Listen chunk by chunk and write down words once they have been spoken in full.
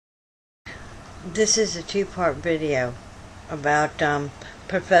This is a two-part video about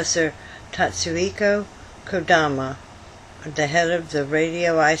Professor Tatsuhiko Kodama, the head of the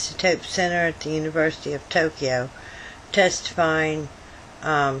Radioisotope Center at the University of Tokyo, testifying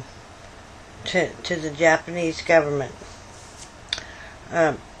to the Japanese government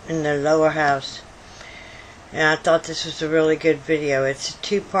in the lower house. And I thought this was a really good video. It's a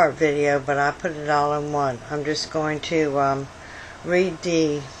two-part video, but I put it all in one. I'm just going to read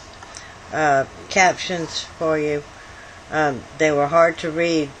the captions for you. They were hard to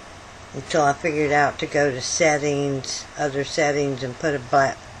read until I figured out to go to settings, other settings, and put a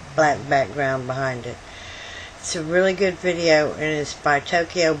black background behind it. It's a really good video, and it's by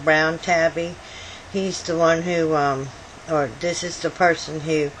Tokyobrowntabby. He's the one who, or this is the person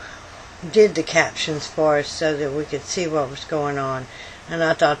who did the captions for us so that we could see what was going on. And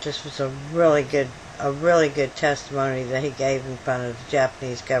I thought this was a really good testimony that he gave in front of the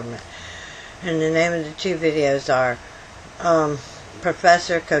Japanese government. And the name of the two videos are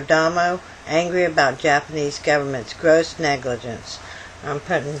Professor Kodama, angry about Japanese government's gross negligence. I'm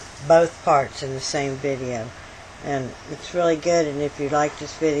putting both parts in the same video. And it's really good, and if you like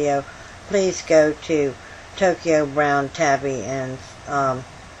this video, please go to Tokyobrowntabby and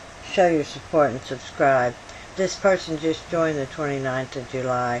show your support and subscribe. This person just joined the 29th of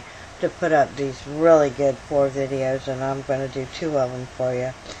July to put up these really good 4 videos, and I'm going to do 2 of them for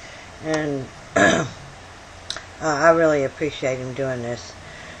you. And I really appreciate him doing this.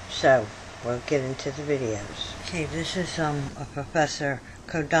 So we'll get into the videos. Okay, this is a Professor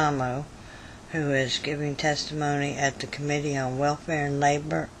Kodama, who is giving testimony at the Committee on Welfare and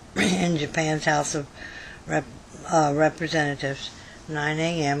Labor in Japan's House of Representatives, 9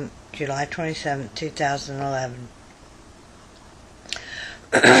 a.m., July 27, 2011.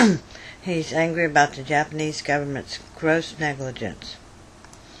 He's angry about the Japanese government's gross negligence.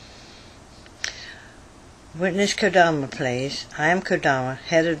 Witness Kodama, please. I am Kodama,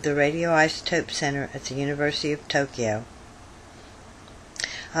 head of the Radioisotope Center at the University of Tokyo.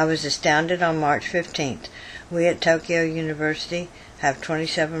 I was astounded on March 15th. We at Tokyo University have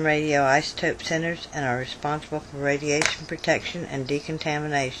 27 radioisotope centers and are responsible for radiation protection and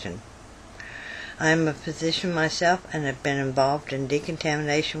decontamination. I am a physician myself and have been involved in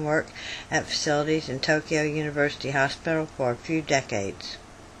decontamination work at facilities in Tokyo University Hospital for a few decades.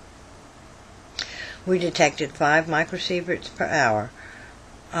 We detected 5 microsieverts per hour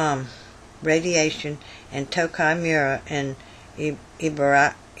radiation in Tokyomura in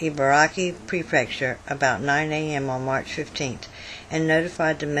Ibaraki Prefecture about 9 a.m. on March 15th and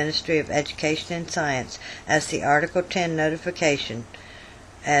notified the Ministry of Education and Science as the Article 10 notification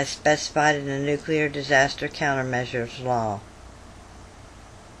as specified in the Nuclear Disaster Countermeasures Law.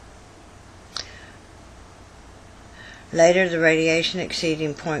 Later, the radiation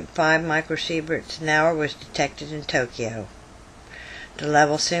exceeding 0.5 microsieverts an hour was detected in Tokyo. The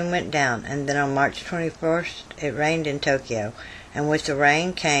level soon went down, and then on March 21st it rained in Tokyo, and with the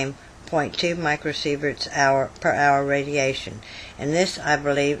rain came 0.2 microsieverts per hour radiation, and this, I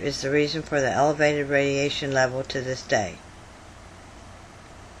believe, is the reason for the elevated radiation level to this day.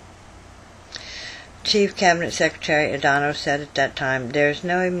 Chief Cabinet Secretary Adano said at that time, "There is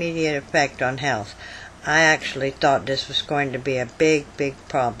no immediate effect on health." I actually thought this was going to be a big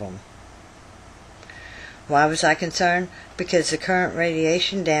problem. Why was I concerned? Because the current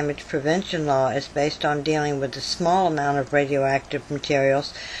radiation damage prevention law is based on dealing with a small amount of radioactive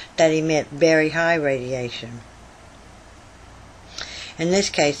materials that emit very high radiation. In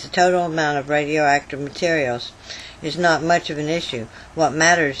this case, the total amount of radioactive materials is not much of an issue. What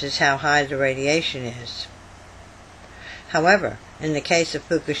matters is how high the radiation is. However, in the case of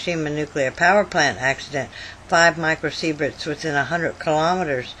Fukushima nuclear power plant accident, 5 microsieverts within 100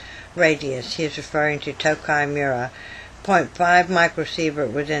 kilometers radius, he is referring to Tokyomura, 0.5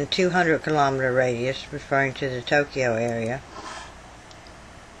 microsievert within 200 kilometer radius, referring to the Tokyo area,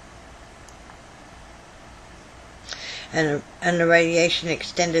 and the radiation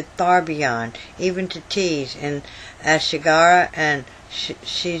extended far beyond, even to T's in Ashigara and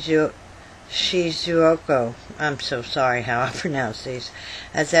Shizuoka. I'm so sorry how I pronounce these,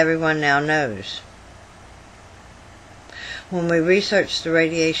 as everyone now knows. When we research the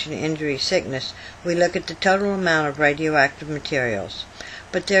radiation injury sickness, we look at the total amount of radioactive materials.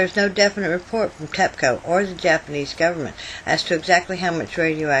 But there is no definite report from TEPCO or the Japanese government as to exactly how much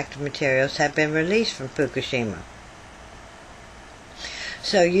radioactive materials have been released from Fukushima.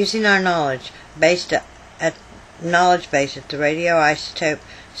 So, using our knowledge base at the Radioisotope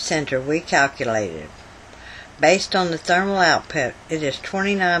Center, we calculated. Based on the thermal output, it is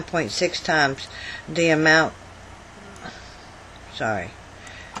 29.6 times the amount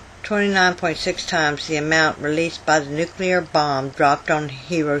 29.6 times the amount released by the nuclear bomb dropped on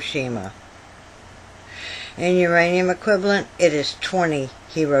Hiroshima. In uranium equivalent, it is 20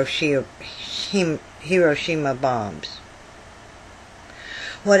 Hiroshima bombs.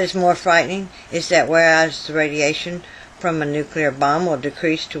 What is more frightening is that whereas the radiation from a nuclear bomb will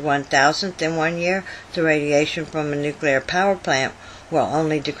decrease to 1,000th in 1 year, the radiation from a nuclear power plant will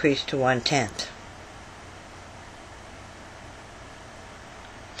only decrease to 1/10.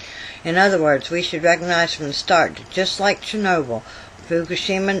 In other words, we should recognize from the start that just like Chernobyl,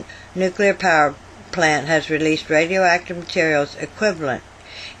 Fukushima nuclear power plant has released radioactive materials equivalent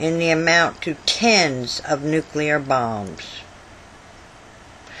in the amount to tens of nuclear bombs.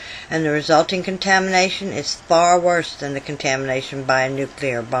 And the resulting contamination is far worse than the contamination by a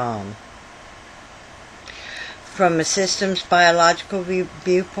nuclear bomb. From a system's biological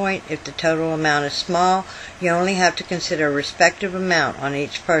viewpoint, if the total amount is small, you only have to consider a respective amount on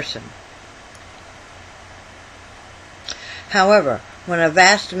each person. However, when a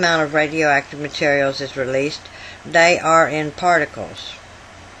vast amount of radioactive materials is released, they are in particles.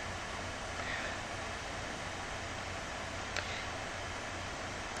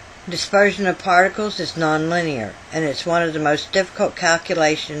 Dispersion of particles is nonlinear, and it's one of the most difficult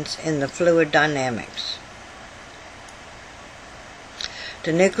calculations in the fluid dynamics.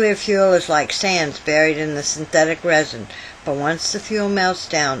 The nuclear fuel is like sands buried in the synthetic resin, but once the fuel melts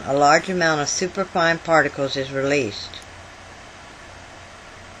down, a large amount of superfine particles is released.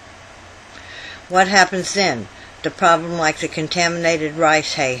 What happens then? The problem like the contaminated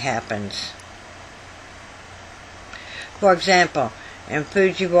rice hay happens. For example, in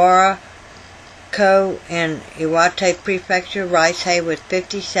Fujiwara-ko in Iwate Prefecture, rice hay with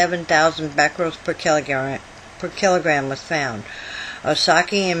 57,000 becquerels per kilogram was found.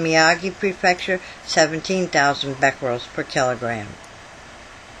 Osaki in Miyagi Prefecture, 17,000 becquerels per kilogram.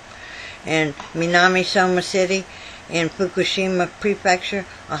 In Minami-Soma City in Fukushima Prefecture,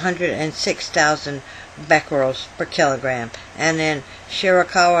 106,000 becquerels per kilogram. And in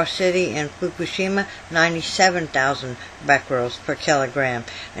Shirakawa City in Fukushima, 97,000 becquerels per kilogram.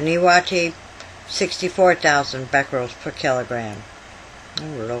 And Iwate, 64,000 becquerels per kilogram.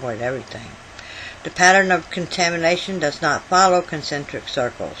 Oh Lord, everything. The pattern of contamination does not follow concentric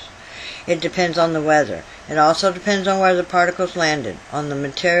circles. It depends on the weather. It also depends on where the particles landed, on the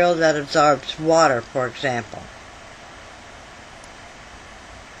material that absorbs water, for example.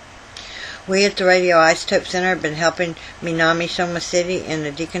 We at the Radioisotope Center have been helping Minami-Soma City in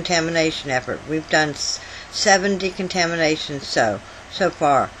the decontamination effort. We've done 7 decontaminations so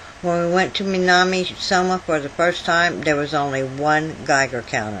far. When we went to Minami-Soma for the first time, there was only 1 Geiger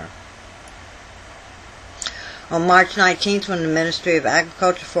counter. On March 19th, when the Ministry of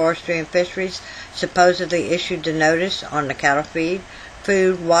Agriculture, Forestry, and Fisheries supposedly issued the notice on the cattle feed,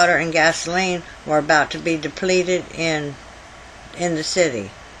 food, water, and gasoline were about to be depleted in the city.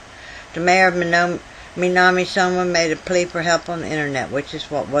 The mayor of Minami-Soma made a plea for help on the internet, which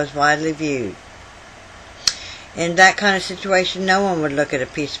is what was widely viewed. In that kind of situation, no one would look at a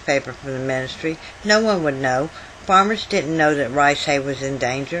piece of paper from the ministry. No one would know. Farmers didn't know that rice hay was in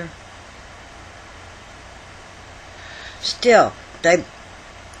danger. Still, they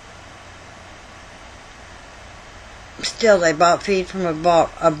bought feed from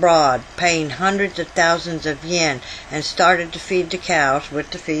abroad, paying hundreds of thousands of yen, and started to feed the cows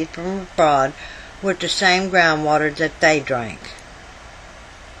with the feed from abroad with the same groundwater that they drank.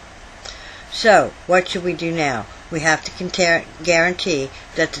 So, what should we do now? We have to guarantee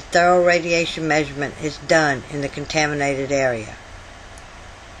that the thorough radiation measurement is done in the contaminated area.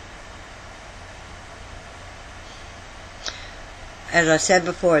 As I said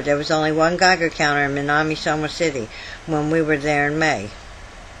before, there was only 1 Geiger counter in Minami-Soma City when we were there in May.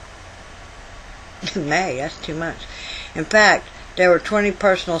 May, that's too much. In fact, there were 20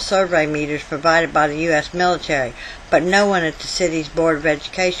 personal survey meters provided by the U.S. military, but no one at the city's Board of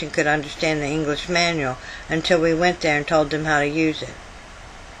Education could understand the English manual until we went there and told them how to use it.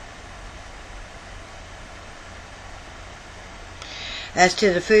 As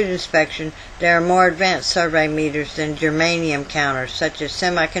to the food inspection, there are more advanced survey meters than germanium counters, such as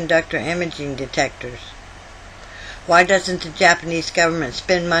semiconductor imaging detectors. Why doesn't the Japanese government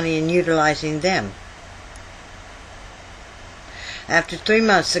spend money in utilizing them? After 3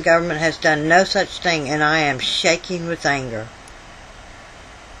 months, the government has done no such thing, and I am shaking with anger.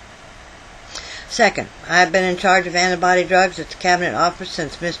 Second, I have been in charge of antibody drugs at the Cabinet Office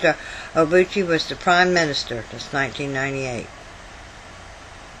since Mr. Obuchi was the Prime Minister. That's 1998.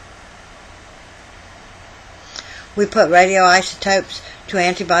 We put radioisotopes to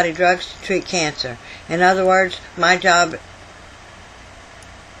antibody drugs to treat cancer. In other words, my job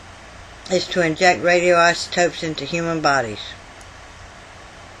is to inject radioisotopes into human bodies.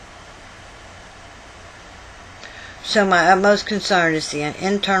 So my utmost concern is the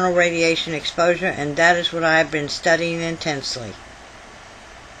internal radiation exposure, and that is what I have been studying intensely.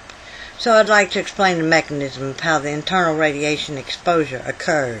 So I'd like to explain the mechanism of how the internal radiation exposure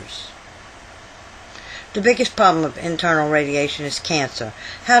occurs. The biggest problem of internal radiation is cancer.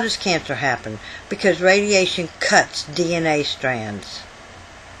 How does cancer happen? Because radiation cuts DNA strands.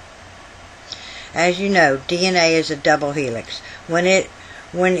 As you know, DNA is a double helix. When it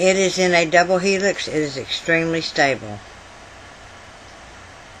is in a double helix, it is extremely stable.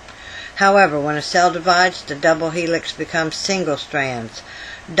 However, when a cell divides, the double helix becomes single strands,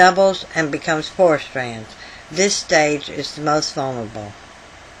 doubles, and becomes 4 strands. This stage is the most vulnerable.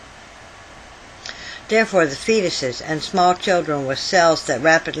 Therefore, the fetuses and small children with cells that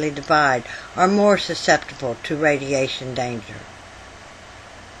rapidly divide are more susceptible to radiation danger.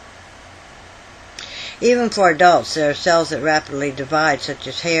 Even for adults, there are cells that rapidly divide, such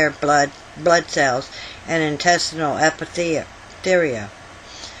as hair, blood cells, and intestinal epithelia,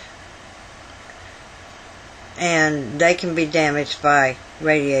 and they can be damaged by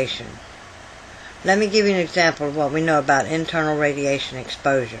radiation. Let me give you an example of what we know about internal radiation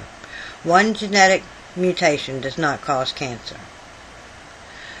exposure. One genetic mutation does not cause cancer.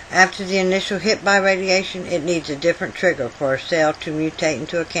 After the initial hit by radiation, it needs a different trigger for a cell to mutate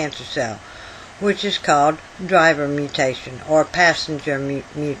into a cancer cell, which is called driver mutation or passenger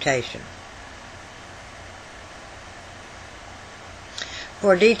mutation.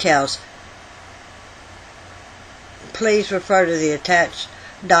 For details, please refer to the attached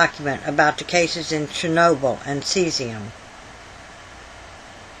document about the cases in Chernobyl and cesium.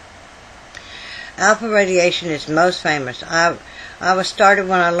 Alpha radiation is most famous. I was startled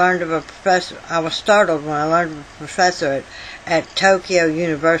when I learned of a professor at Tokyo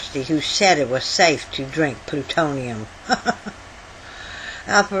University who said it was safe to drink plutonium.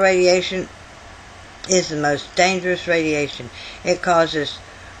 Alpha radiation is the most dangerous radiation. It causes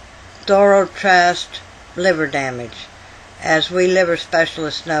thoracic liver damage, as we liver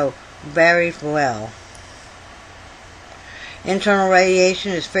specialists know very well. Internal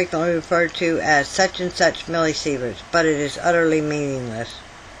radiation is frequently referred to as such and such millisieverts, but it is utterly meaningless.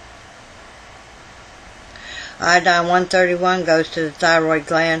 Iodine-131 goes to the thyroid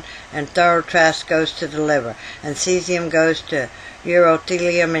gland, and thoracic goes to the liver, and cesium goes to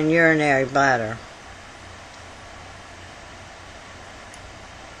urothelium and urinary bladder.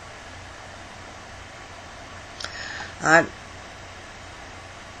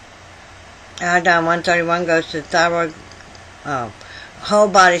 Iodine-131 goes to the thyroid. Whole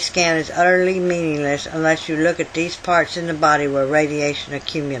body scan is utterly meaningless unless you look at these parts in the body where radiation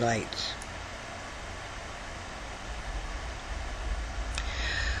accumulates.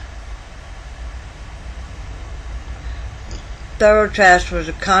 Thoracic was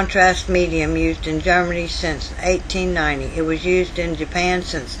a contrast medium used in Germany since 1890. It was used in Japan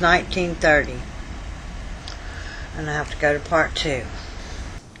since 1930. And I have to go to part 2.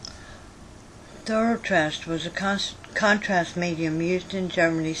 Thoracic was a contrast medium used in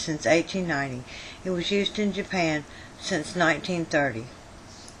Germany since 1890. It was used in Japan since 1930.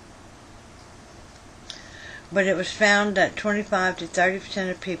 But it was found that 25 to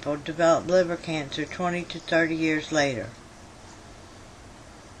 30% of people develop liver cancer 20 to 30 years later.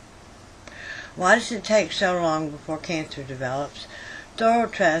 Why does it take so long before cancer develops?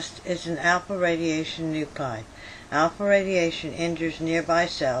 Thoracic is an alpha radiation nuclide. Alpha radiation injures nearby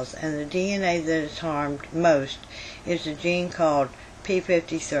cells, and the DNA that is harmed most is a gene called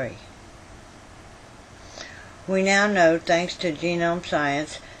p53. We now know, thanks to genome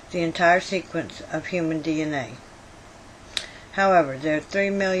science, the entire sequence of human DNA. However, there are 3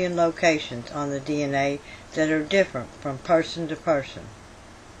 million locations on the DNA that are different from person to person.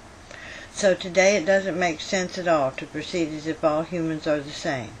 So today it doesn't make sense at all to proceed as if all humans are the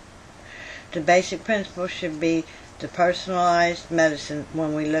same. The basic principle should be the personalized medicine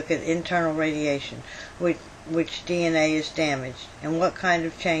when we look at internal radiation, which DNA is damaged, and what kind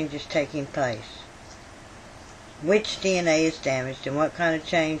of change is taking place. Which DNA is damaged and what kind of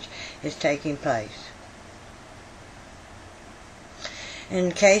change is taking place. In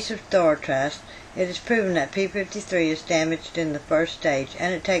the case of thoracic, it is proven that p53 is damaged in the first stage,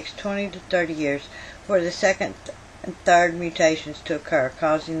 and it takes 20 to 30 years for the second and third mutations to occur,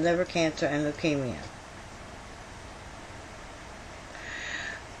 causing liver cancer and leukemia.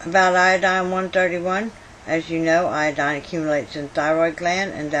 About iodine-131, as you know, iodine accumulates in the thyroid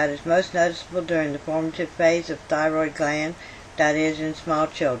gland, and that is most noticeable during the formative phase of thyroid gland, that is, in small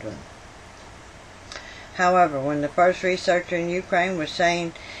children. However, when the first researcher in Ukraine was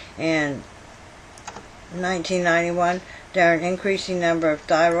saying in 1991 there are an increasing number of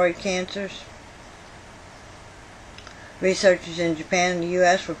thyroid cancers, researchers in Japan and the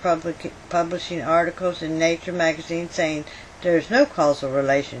U.S. were publishing articles in Nature magazine saying there is no causal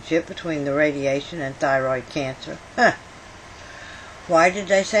relationship between the radiation and thyroid cancer. Why did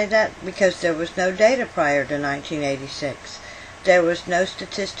they say that? Because there was no data prior to 1986. There was no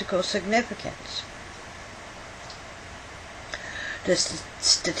statistical significance. The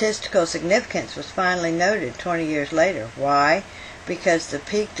statistical significance was finally noted 20 years later. Why? Because the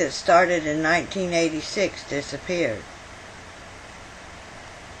peak that started in 1986 disappeared.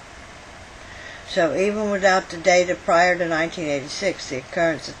 So even without the data prior to 1986, the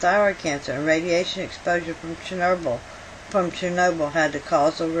occurrence of thyroid cancer and radiation exposure from Chernobyl had a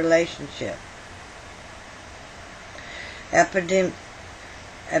causal relationship.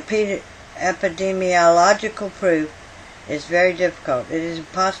 Epidemiological proof is very difficult. It is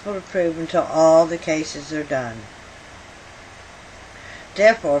impossible to prove until all the cases are done.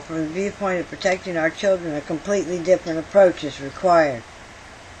 Therefore, from the viewpoint of protecting our children, a completely different approach is required.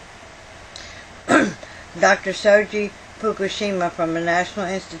 Dr. Soji Fukushima from a national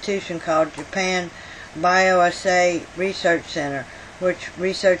institution called Japan Bioassay Research Center, which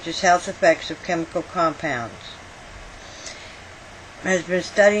researches health effects of chemical compounds, has been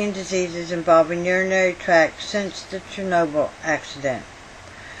studying diseases involving urinary tract since the Chernobyl accident.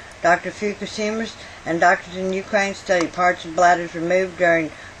 Dr. Fukushima and doctors in Ukraine studied parts of bladders removed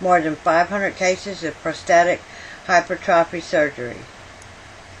during more than 500 cases of prostatic hypertrophy surgery.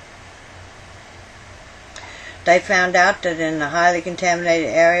 They found out that in the highly contaminated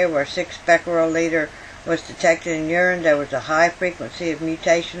area where 6 becquerel liter was detected in urine, there was a high frequency of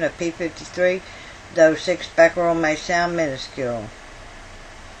mutation of P53, though 6 becquerel may sound minuscule.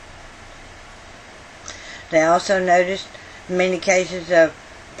 They also noticed many cases of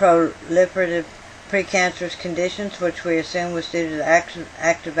proliferative precancerous conditions, which we assume was due to the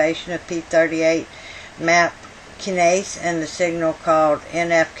activation of P38 MAP kinase and the signal called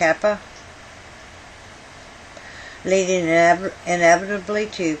NF-kappa, leading inevitably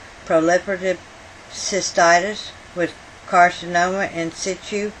to proliferative cystitis, with carcinoma in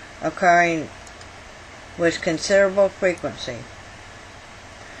situ occurring with considerable frequency.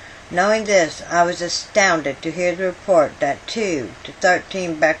 Knowing this, I was astounded to hear the report that 2 to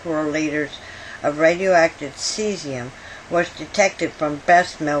 13 becquerel liters of radioactive cesium was detected from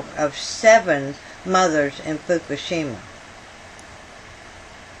breast milk of 7 mothers in Fukushima.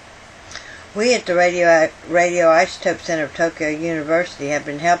 We at the Radioisotope Center of Tokyo University have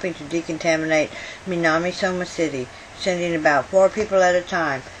been helping to decontaminate Minami-Soma City, sending about 4 people at a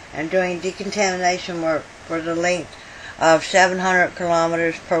time and doing decontamination work for the length of 700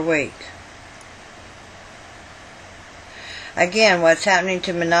 kilometers per week. Again, what's happening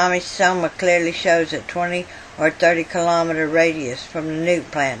to Minami-Soma clearly shows that 20 or 30 kilometer radius from the nuke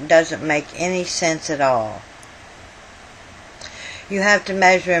plant doesn't make any sense at all. You have to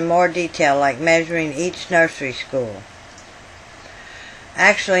measure in more detail, like measuring each nursery school.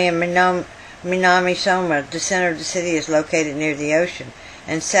 Actually, in Minami-Soma, the center of the city is located near the ocean,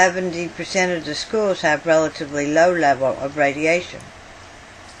 and 70% of the schools have relatively low level of radiation.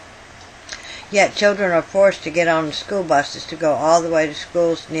 Yet children are forced to get on the school buses to go all the way to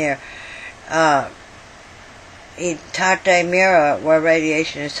schools near Itatemura, where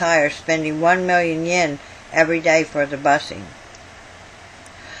radiation is higher, spending 1 million yen every day for the busing.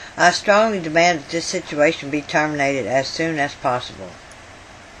 I strongly demand that this situation be terminated as soon as possible.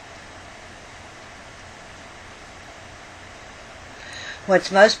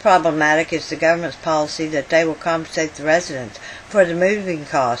 What's most problematic is the government's policy that they will compensate the residents for the moving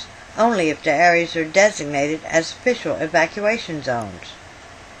costs only if the areas are designated as official evacuation zones.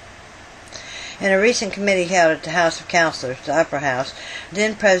 In a recent committee held at the House of Councilors, the upper house,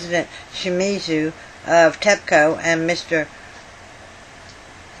 then President Shimizu of TEPCO and Mr.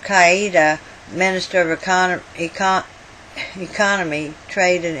 Kaida, Minister of Economy,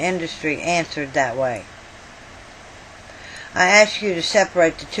 Trade and Industry, answered that way. I ask you to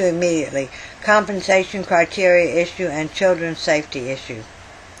separate the two immediately: compensation criteria issue and children's safety issue.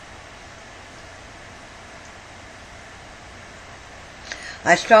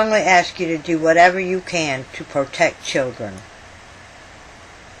 I strongly ask you to do whatever you can to protect children.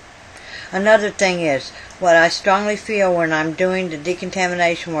 Another thing is, what I strongly feel when I'm doing the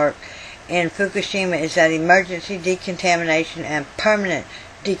decontamination work in Fukushima is that emergency decontamination and permanent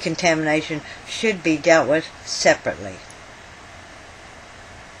decontamination should be dealt with separately.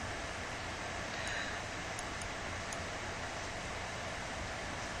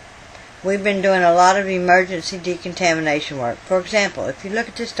 we've been doing a lot of emergency decontamination work. For example, if you look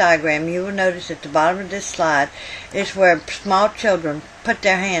at this diagram, you will notice at the bottom of this slide is where small children put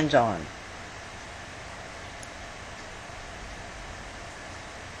their hands on.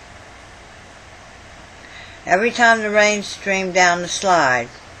 Every time the rain streams down the slide,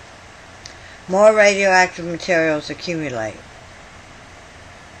 more radioactive materials accumulate.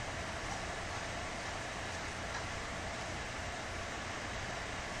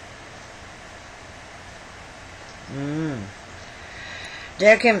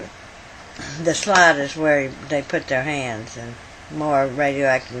 The slide is where they put their hands, and more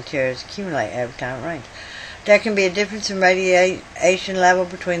radioactive materials accumulate every time it rains. There can be a difference in radiation level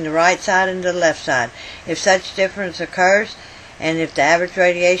between the right side and the left side. If such difference occurs, and if the average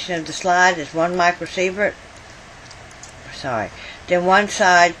radiation of the slide is 1 microsievert, then one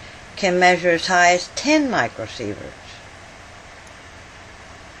side can measure as high as 10 microsieverts.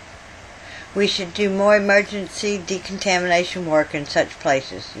 We should do more emergency decontamination work in such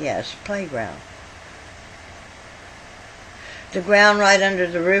places. Yes, playground. The ground right under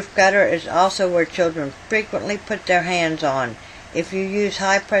the roof gutter is also where children frequently put their hands on. If you use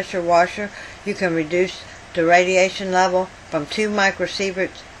high-pressure washer, you can reduce the radiation level from 2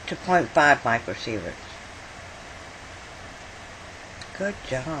 microsieverts to 0.5 microsieverts. Good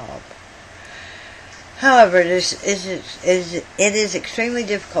job. However, it is extremely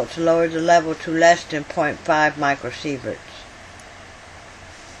difficult to lower the level to less than 0.5 microsieverts,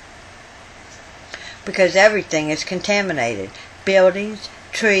 because everything is contaminated. Buildings,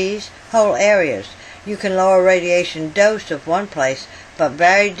 trees, whole areas. You can lower radiation dose of one place, but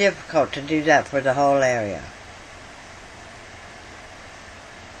very difficult to do that for the whole area.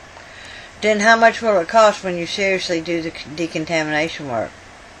 Then how much will it cost when you seriously do the decontamination work?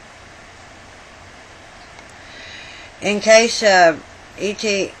 In case of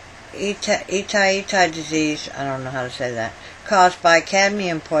Ita disease, I don't know how to say that, caused by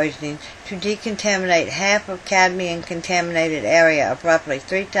cadmium poisoning, to decontaminate half of cadmium-contaminated area of roughly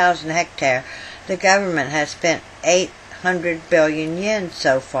 3,000 hectares, the government has spent 800 billion yen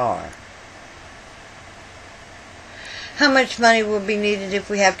so far. How much money will be needed if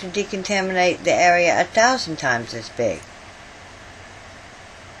we have to decontaminate the area 1,000 times as big?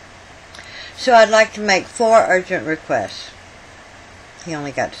 So I'd like to make 4 urgent requests. He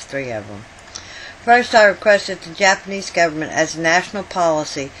only got to 3 of them. First, I request that the Japanese government, as a national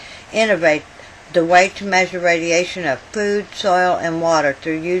policy, innovate the way to measure radiation of food, soil, and water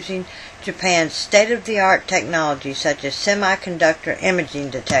through using Japan's state-of-the-art technology such as semiconductor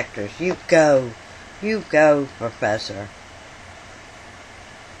imaging detectors. You go, Professor.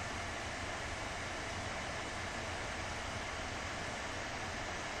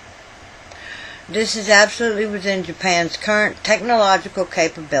 This is absolutely within Japan's current technological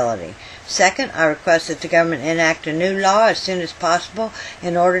capability. Second, I request that the government enact a new law as soon as possible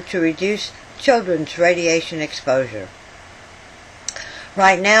in order to reduce children's radiation exposure.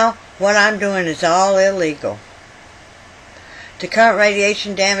 Right now, what I'm doing is all illegal. The current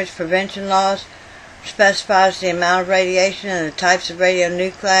radiation damage prevention laws specifies the amount of radiation and the types of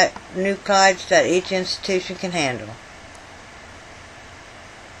radionuclides that each institution can handle.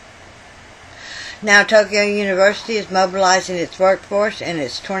 Now Tokyo University is mobilizing its workforce and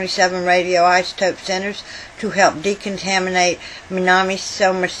its 27 radioisotope centers to help decontaminate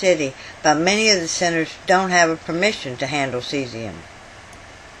Minami-Soma City, but many of the centers don't have a permission to handle cesium.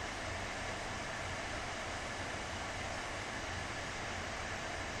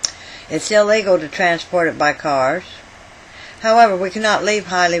 It's illegal to transport it by cars. However, we cannot leave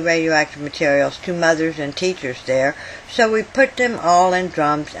highly radioactive materials to mothers and teachers there, so we put them all in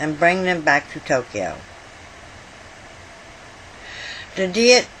drums and bring them back to Tokyo. The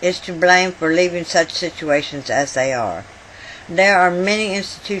Diet is to blame for leaving such situations as they are. There are many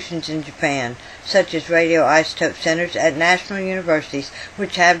institutions in Japan, such as radioisotope centers at national universities,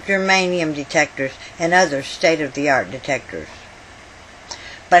 which have germanium detectors and other state-of-the-art detectors.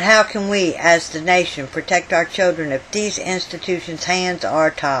 But how can we, as the nation, protect our children if these institutions' hands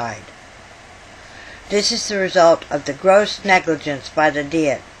are tied? This is the result of the gross negligence by the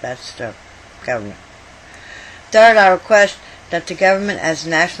Diet, that's the government. Third, I request that the government, as a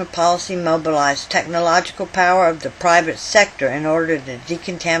national policy, mobilize technological power of the private sector in order to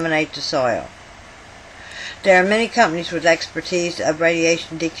decontaminate the soil. There are many companies with expertise of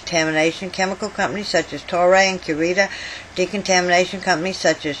radiation decontamination, chemical companies such as Toray and Kurita, decontamination companies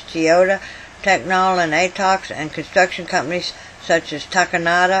such as Toyota, Technol and Atox, and construction companies such as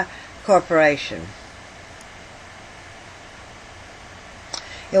Takanada Corporation.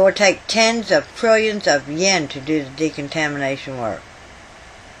 It will take tens of trillions of yen to do the decontamination work.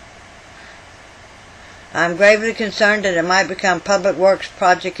 I'm gravely concerned that it might become a public works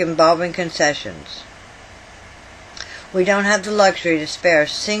project involving concessions. We don't have the luxury to spare a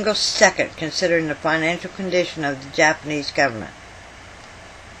single second considering the financial condition of the Japanese government.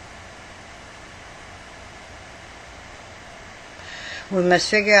 We must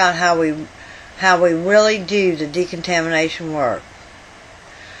figure out how we really do the decontamination work.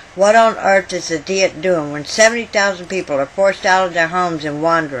 What on earth is the Diet doing when 70,000 people are forced out of their homes and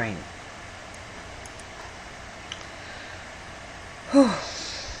wandering? Whew.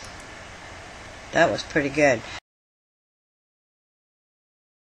 That was pretty good.